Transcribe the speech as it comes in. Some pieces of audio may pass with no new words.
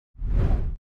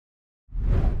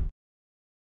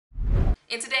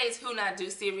In today's Who Not Do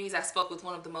series, I spoke with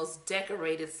one of the most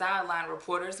decorated sideline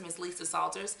reporters, Miss Lisa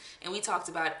Salters, and we talked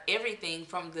about everything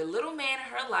from the little man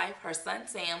in her life, her son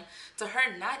Sam, to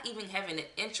her not even having an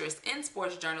interest in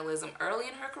sports journalism early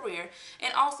in her career,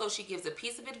 and also she gives a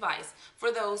piece of advice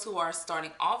for those who are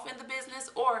starting off in the business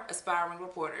or aspiring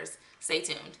reporters. Stay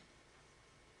tuned.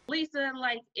 Lisa,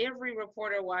 like every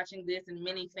reporter watching this and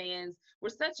many fans, we're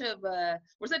such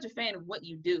a fan of what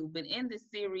you do. But in this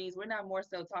series, we're not more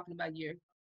so talking about your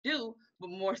do, but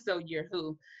more so your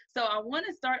who. So I want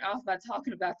to start off by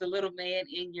talking about the little man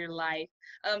in your life.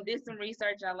 Did some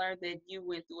research. I learned that you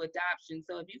went through adoption.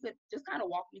 So if you could just kind of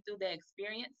walk me through that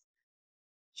experience.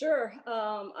 Sure.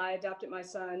 I adopted my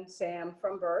son, Sam,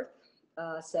 from birth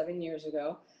 7 years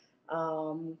ago.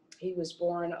 He was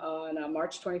born on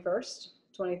March 21st,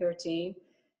 2013.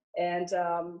 And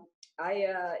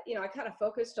I kind of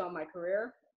focused on my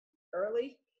career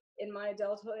early in my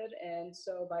adulthood. And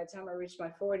so by the time I reached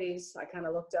my 40s, I kind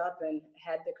of looked up and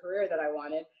had the career that I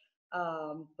wanted,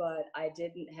 but I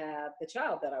didn't have the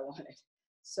child that I wanted.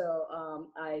 So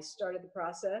I started the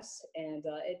process, and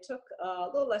it took a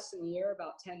little less than a year,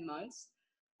 about 10 months,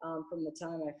 from the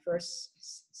time I first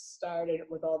started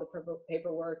with all the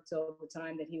paperwork till the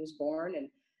time that he was born, and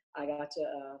I got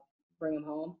to bring him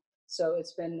home. So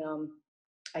it's been,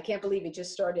 I can't believe he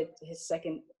just started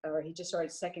second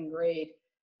grade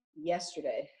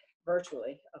yesterday,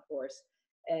 virtually, of course.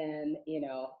 And,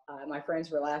 my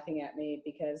friends were laughing at me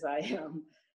because I'm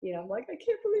like, I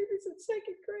can't believe he's in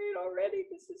second grade already.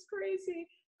 This is crazy.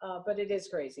 But it is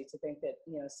crazy to think that,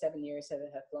 7 years have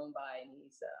flown by, and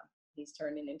he's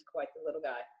turning into quite the little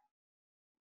guy.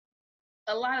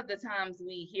 A lot of the times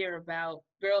we hear about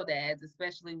girl dads,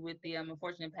 especially with the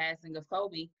unfortunate passing of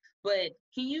Kobe. But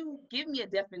can you give me a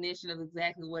definition of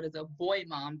exactly what is a boy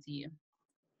mom to you?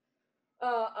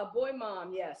 A boy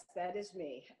mom, yes, that is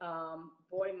me.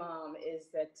 Boy mom is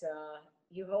that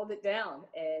you hold it down,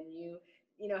 and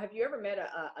have you ever met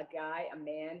a guy, a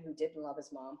man who didn't love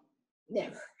his mom?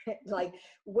 Never. Like,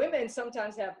 women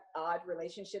sometimes have odd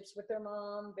relationships with their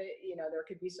mom, but there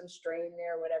could be some strain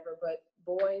there, whatever. But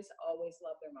boys always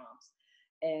love their moms,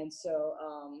 and so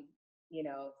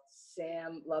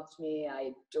Sam loves me.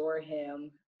 I adore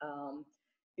him.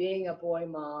 Being a boy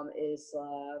mom is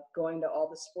going to all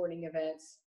the sporting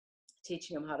events,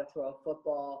 teaching him how to throw a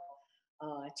football,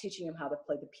 teaching him how to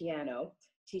play the piano,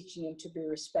 teaching him to be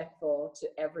respectful to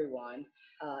everyone,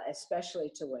 especially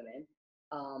to women.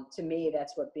 To me,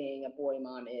 that's what being a boy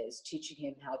mom is, teaching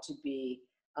him how to be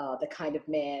the kind of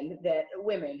man that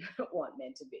women want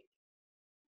men to be.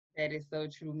 That is so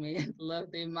true, man.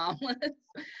 Love their mamas.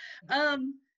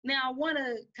 Now I want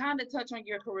to kind of touch on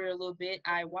your career a little bit.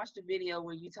 I watched a video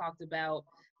where you talked about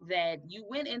that you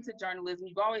went into journalism.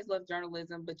 You've always loved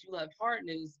journalism, but you loved hard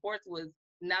news. Sports was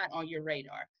not on your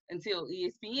radar until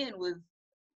ESPN was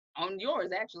on yours,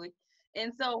 actually.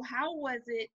 And so, how was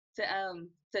it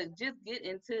to just get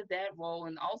into that role,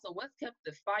 and also what's kept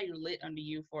the fire lit under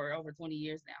you for over 20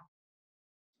 years now?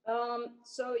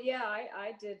 So yeah,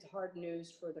 I did hard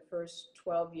news for the first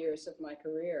 12 years of my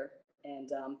career,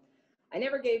 and I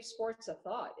never gave sports a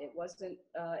thought. It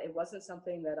wasn't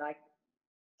something that I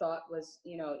thought was,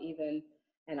 even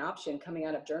an option coming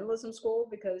out of journalism school,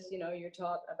 because, you're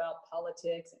taught about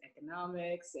politics and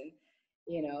economics and,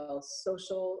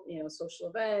 social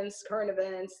events, current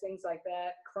events, things like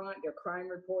that. They're crime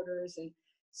reporters. And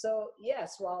so,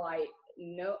 yes, while I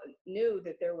knew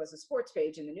that there was a sports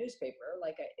page in the newspaper,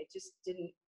 it just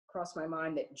didn't cross my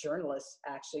mind that journalists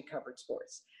actually covered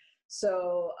sports.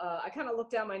 So I kind of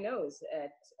looked down my nose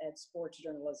at sports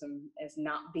journalism as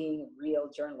not being real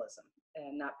journalism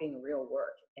and not being real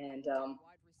work. And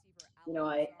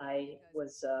I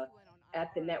was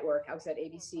at the network. I was at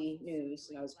ABC News,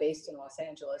 and I was based in Los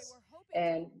Angeles.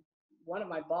 And one of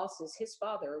my bosses, his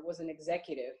father, was an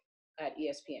executive at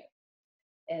ESPN.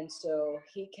 And so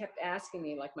he kept asking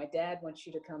me, like, my dad wants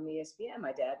you to come to ESPN.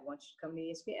 My dad wants you to come to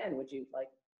ESPN. Would you like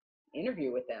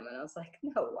interview with them? And I was like,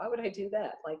 no, why would I do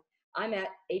that? Like, I'm at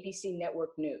ABC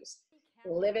Network News,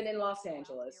 living in Los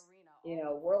Angeles,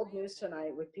 World News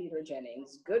Tonight with Peter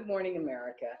Jennings, Good Morning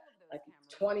America, like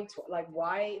 20, like,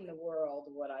 why in the world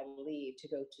would I leave to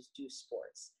go to do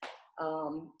sports?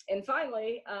 And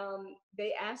finally,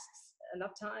 they asked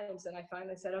enough times, and I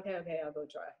finally said, okay, I'll go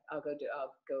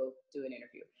do an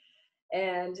interview.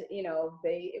 And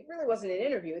it really wasn't an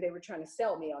interview. They were trying to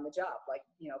sell me on the job, like,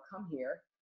 come here.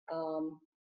 um,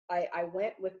 I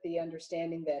went with the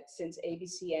understanding that since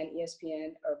ABC and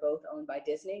ESPN are both owned by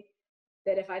Disney,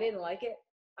 that if I didn't like it,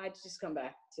 I'd just come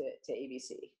back to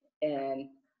ABC. And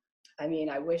I mean,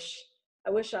 I wish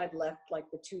I'd left like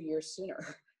the 2 years sooner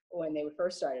when they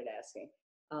first started asking.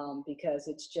 because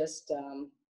it's just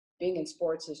being in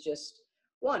sports is just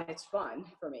one. It's fun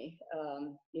for me.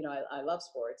 I love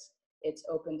sports. It's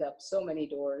opened up so many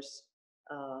doors,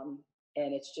 and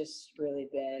it's just really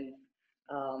been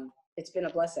it's been a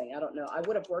blessing. I don't know. I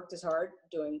would have worked as hard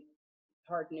doing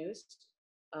hard news,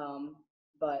 um,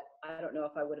 but I don't know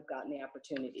if I would have gotten the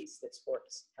opportunities that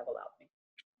sports have allowed me.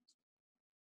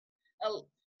 Oh,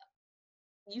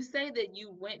 you say that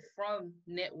you went from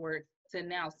network to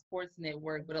now sports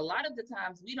network, but a lot of the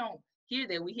times we don't hear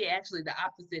that. We hear actually the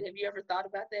opposite. Have you ever thought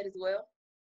about that as well?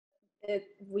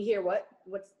 We hear what?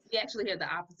 What's We actually hear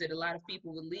the opposite. A lot of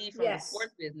people would leave from the Yes,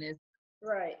 sports business.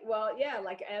 right. Well, yeah,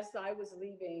 like as I was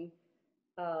leaving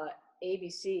uh,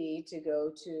 ABC to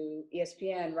go to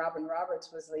ESPN, Robin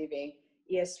Roberts was leaving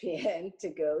ESPN to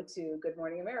go to Good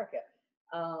Morning America,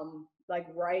 like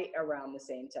right around the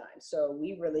same time. So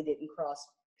we really didn't cross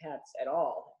paths at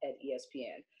all at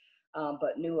ESPN,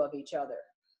 but knew of each other.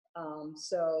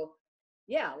 So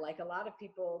yeah, like a lot of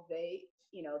people, they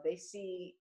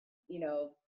see, you know,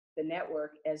 the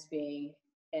network as being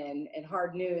and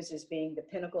hard news as being the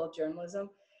pinnacle of journalism.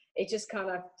 It just kind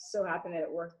of so happened that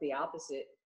it worked the opposite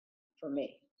for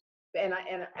me. And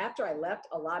after I left,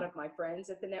 a lot of my friends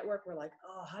at the network were like,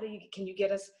 "Oh, can you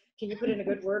get us? Can you put in a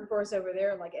good word for us over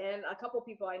there?" Like, and a couple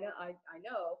people I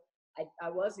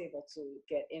was able to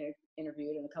get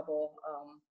interviewed, and a couple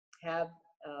have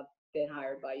been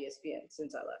hired by ESPN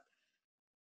since I left.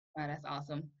 Oh, that's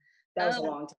awesome. That was a Um,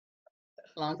 long time.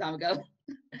 long time ago.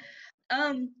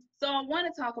 So I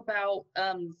want to talk about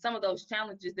some of those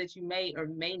challenges that you may or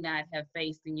may not have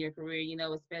faced in your career.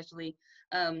 Especially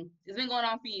it's been going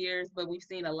on for years, but we've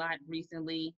seen a lot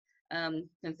recently,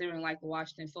 considering like the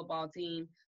Washington football team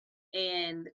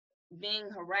and being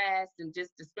harassed and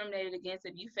just discriminated against.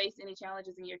 Have you faced any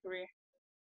challenges in your career?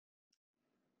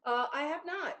 I have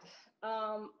not.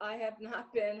 I have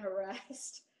not been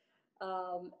harassed.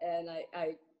 And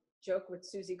I joke with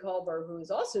Susie Colbert,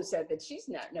 who's also said that she's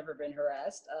never been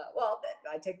harassed.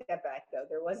 I take that back, though.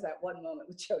 There was that one moment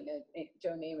with Joe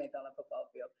Namath on a football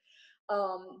field.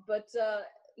 But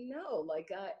no,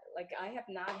 I have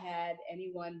not had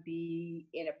anyone be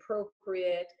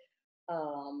inappropriate,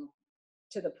 um,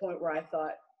 to the point where I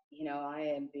thought, I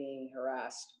am being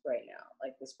harassed right now.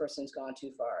 Like this person's gone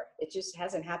too far. It just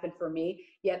hasn't happened for me.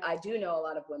 Yet I do know a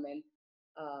lot of women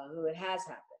who it has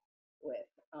happened with.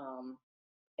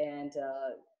 And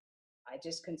I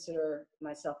just consider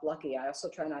myself lucky. I also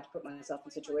try not to put myself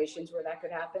in situations where that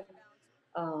could happen.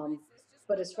 Um,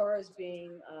 but as far as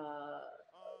being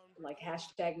like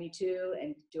hashtag me too,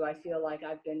 and do I feel like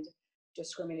I've been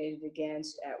discriminated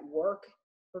against at work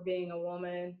for being a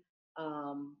woman?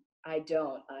 I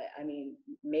don't. I mean,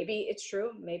 maybe it's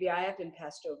true. Maybe I have been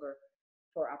passed over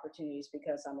for opportunities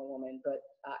because I'm a woman, but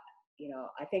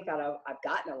I think that I've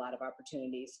gotten a lot of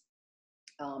opportunities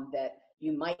that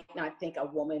you might not think a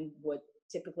woman would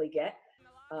typically get.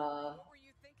 Uh,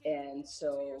 and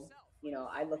so,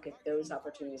 I look at those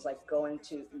opportunities like going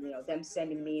to, them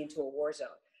sending me into a war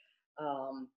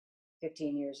zone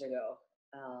 15 years ago.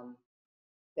 Um,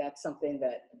 that's something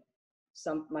that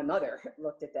my mother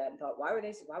looked at that and thought, why would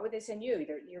they send you?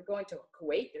 You're going to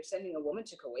Kuwait. They're sending a woman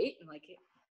to Kuwait. And like,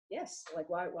 yes, like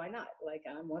why not? Like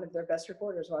I'm one of their best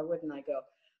reporters. Why wouldn't I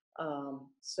go?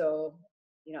 So,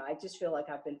 I just feel like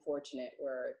I've been fortunate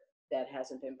where that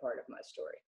hasn't been part of my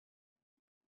story.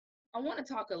 I want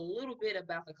to talk a little bit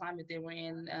about the climate that we're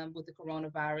in with the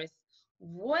coronavirus.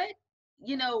 What,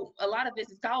 a lot of this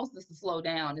has caused us to slow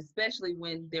down, especially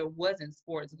when there wasn't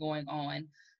sports going on.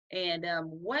 And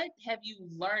what have you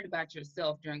learned about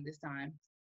yourself during this time?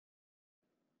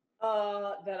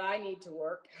 That I need to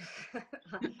work.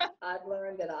 I've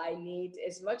learned that I need,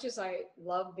 as much as I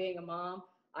love being a mom,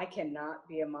 I cannot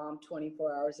be a mom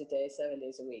 24 hours a day, 7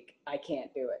 days a week. I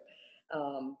can't do it.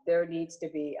 There needs to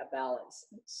be a balance.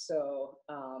 So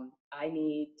I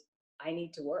need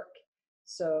to work.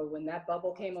 So when that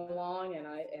bubble came along and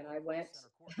I went,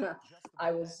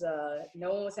 I was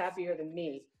no one was happier than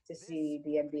me to see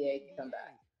the NBA come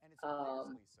back.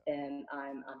 And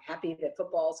I'm happy that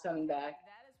football is coming back,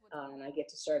 and I get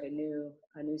to start a new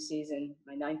season,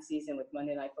 my ninth season with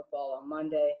Monday Night Football on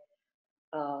Monday.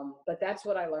 But that's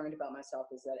what I learned about myself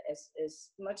is that as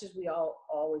much as we all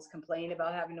always complain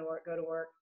about having to go to work,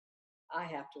 I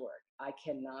have to work. I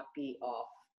cannot be off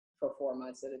for 4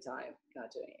 months at a time,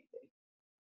 not doing anything.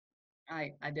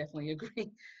 I definitely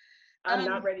agree. I'm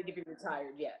not ready to be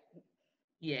retired yet.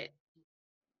 Yeah.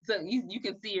 So you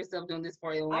can see yourself doing this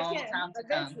for a I long can time to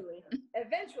come. eventually.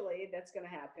 Eventually, that's going to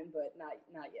happen, but not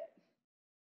yet.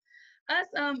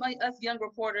 us young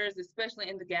reporters, especially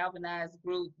in the GALvanize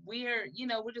group, we're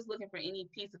just looking for any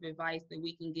piece of advice that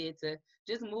we can get to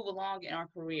just move along in our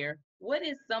career. What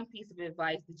is some piece of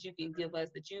advice that you can give us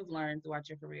that you've learned throughout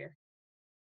your career?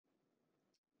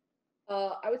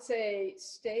 I would say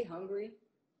stay hungry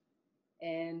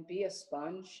and be a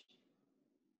sponge.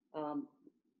 Um,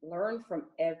 Learn from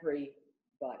everybody.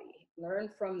 Learn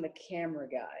from the camera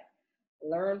guy.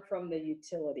 Learn from the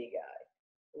utility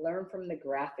guy. Learn from the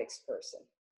graphics person.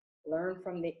 Learn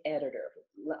from the editor.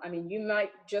 I mean, you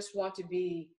might just want to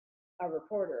be a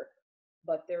reporter,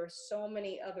 but there are so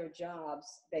many other jobs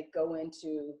that go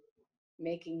into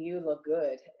making you look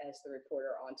good as the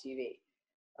reporter on TV.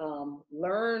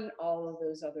 Learn all of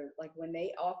those other, like when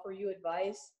they offer you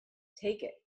advice, take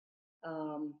it.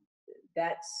 Um,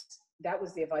 that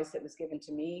was the advice that was given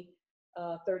to me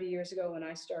 30 years ago when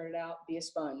I started out. Be a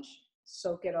sponge,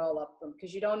 soak it all up from,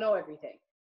 because you don't know everything.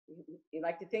 You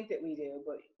like to think that we do,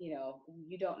 but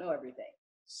you don't know everything.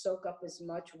 Soak up as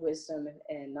much wisdom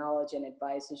and knowledge and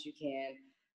advice as you can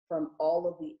from all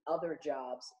of the other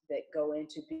jobs that go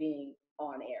into being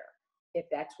on air, if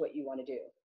that's what you want to do.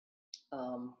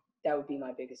 That would be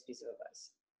my biggest piece of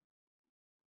advice.